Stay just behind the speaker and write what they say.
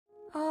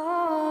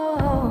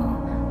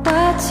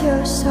What's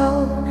your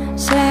soul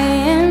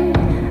saying?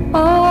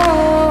 Oh.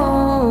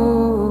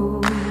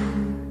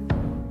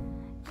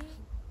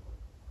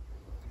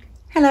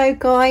 Hello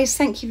guys,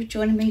 thank you for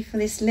joining me for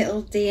this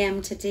little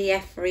DM to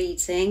DF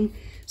reading.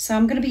 So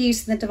I'm going to be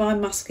using the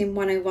Divine Masculine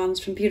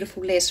 101s from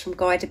beautiful Liz from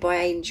Guided by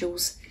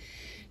Angels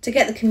to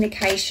get the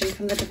communication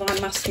from the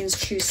Divine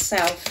Masculine's true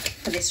self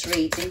for this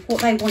reading,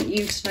 what they want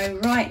you to know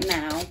right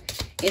now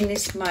in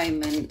this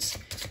moment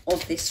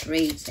of this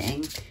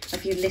reading,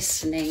 of you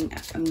listening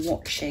and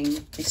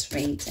watching this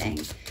reading.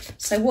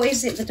 So what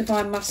is it the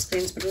Divine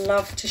Masculines would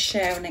love to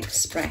share and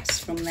express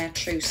from their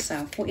true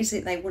self? What is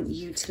it they want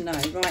you to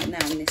know right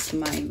now in this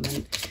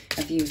moment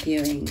of you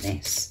viewing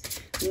this?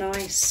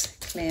 Nice,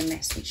 clear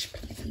message,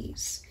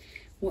 please.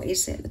 What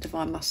is it the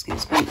Divine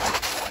Masculines want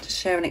to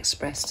share and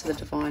express to the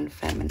Divine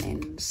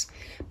Feminines?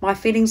 My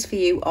feelings for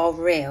you are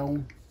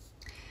real.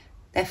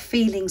 Their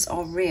feelings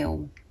are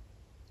real.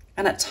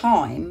 And at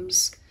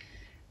times,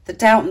 the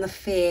doubt and the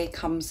fear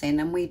comes in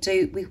and we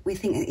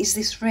think, is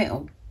this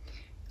real?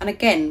 And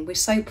again, we're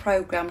so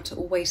programmed to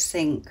always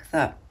think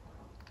that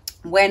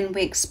when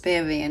we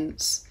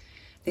experience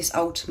this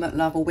ultimate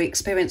love or we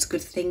experience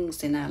good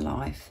things in our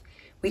life,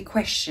 we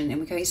question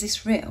and we go, is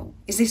this real?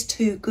 Is this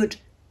too good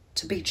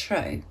to be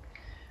true?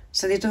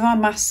 So the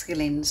Divine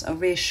Masculines are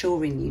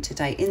reassuring you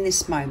today in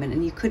this moment,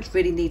 and you could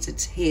really need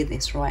to hear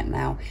this right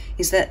now,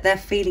 is that their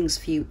feelings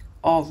for you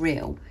are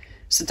real.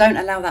 So don't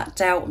allow that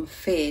doubt and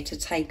fear to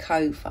take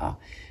over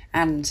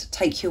and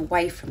take you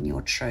away from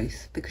your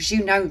truth, because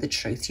you know the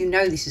truth. You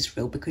know this is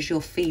real because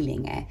you're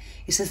feeling it.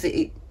 It's just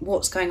that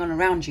what's going on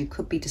around you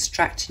could be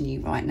distracting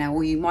you right now,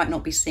 or you might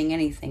not be seeing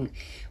anything,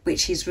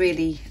 which is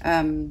really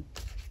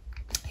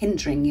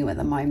hindering you at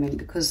the moment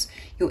because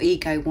your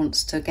ego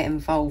wants to get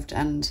involved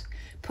and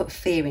put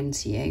fear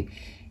into you.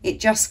 It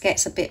just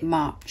gets a bit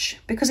much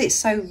because it's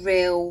so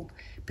real,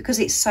 because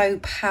it's so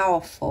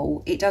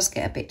powerful. It does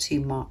get a bit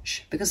too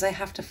much because they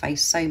have to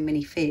face so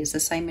many fears,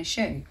 the same as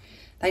you.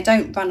 They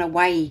don't run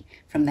away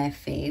from their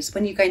fears.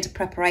 When you go into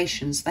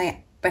preparations,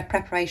 they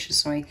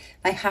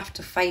have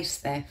to face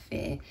their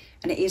fear,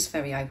 and it is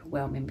very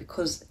overwhelming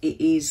because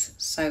it is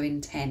so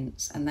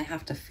intense and they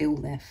have to feel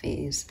their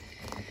fears.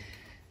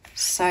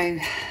 So,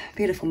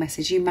 beautiful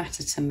message. You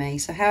matter to me.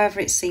 So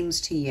however it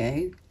seems to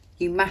you,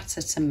 you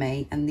matter to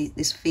me, and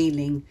this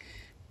feeling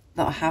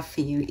that I have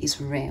for you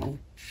is real.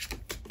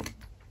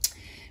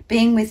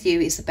 Being with you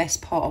is the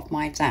best part of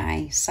my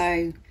day.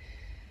 So,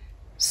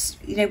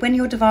 you know, when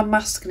your Divine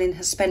Masculine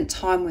has spent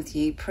time with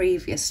you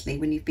previously,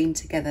 when you've been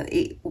together,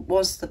 it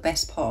was the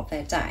best part of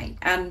their day.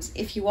 And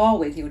if you are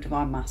with your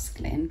Divine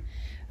Masculine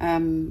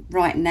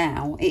right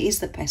now, it is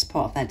the best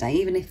part of their day,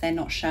 even if they're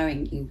not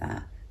showing you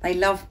that. They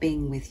love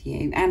being with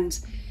you. And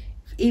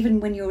even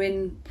when you're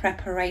in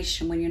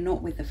preparation, when you're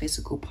not with the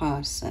physical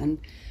person,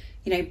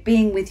 you know,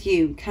 being with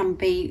you can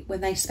be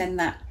when they spend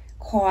that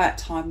quiet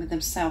time with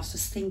themselves,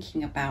 just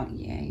thinking about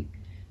you,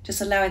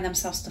 just allowing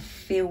themselves to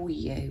feel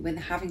you, when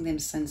they're having them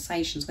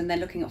sensations, when they're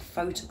looking at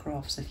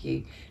photographs of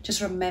you,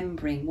 just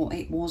remembering what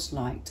it was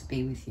like to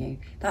be with you.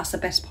 That's the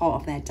best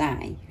part of their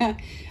day.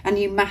 And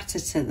you matter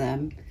to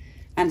them,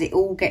 and it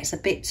all gets a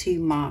bit too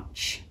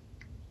much.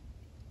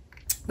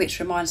 Which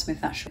reminds me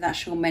of that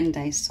Shawn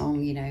Mendes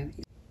song, you know.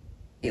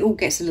 It all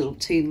gets a little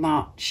too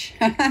much.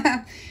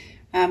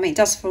 It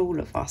does for all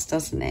of us,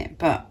 doesn't it?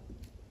 But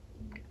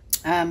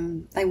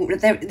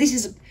this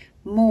is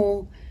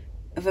more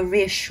of a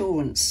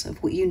reassurance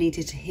of what you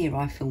needed to hear,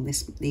 I feel,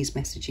 these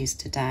messages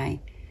today.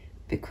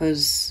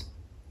 Because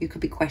you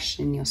could be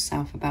questioning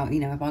yourself about, you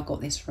know, have I got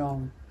this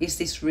wrong? Is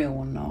this real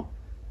or not?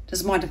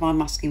 Does my Divine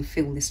Masculine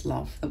feel this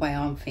love the way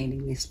I'm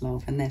feeling this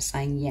love? And they're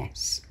saying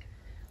yes.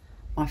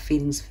 My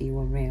feelings for you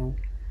are real,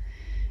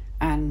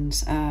 and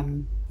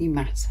you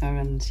matter,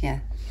 and yeah,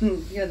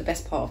 you're the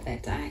best part of their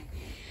day.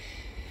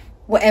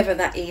 Whatever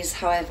that is,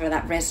 however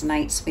that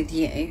resonates with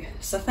you.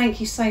 So thank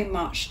you so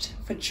much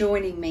for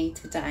joining me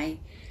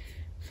today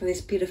for this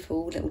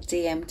beautiful little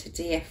DM to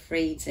DF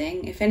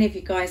reading. If any of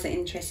you guys are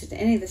interested in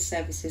any of the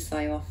services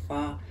I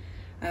offer,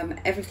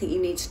 everything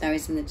you need to know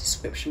is in the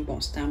description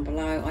box down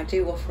below. I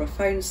do offer a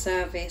phone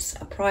service,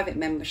 a private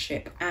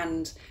membership,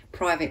 and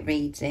private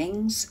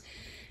readings.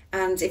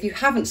 And if you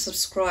haven't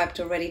subscribed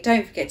already,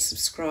 don't forget to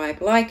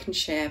subscribe, like and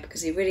share,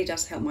 because it really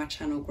does help my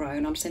channel grow.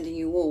 And I'm sending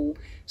you all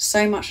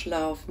so much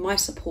love, my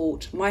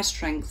support, my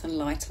strength and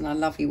light. And I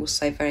love you all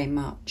so very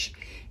much.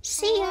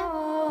 See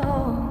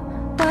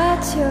ya.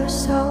 What's your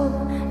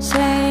soul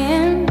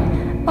saying?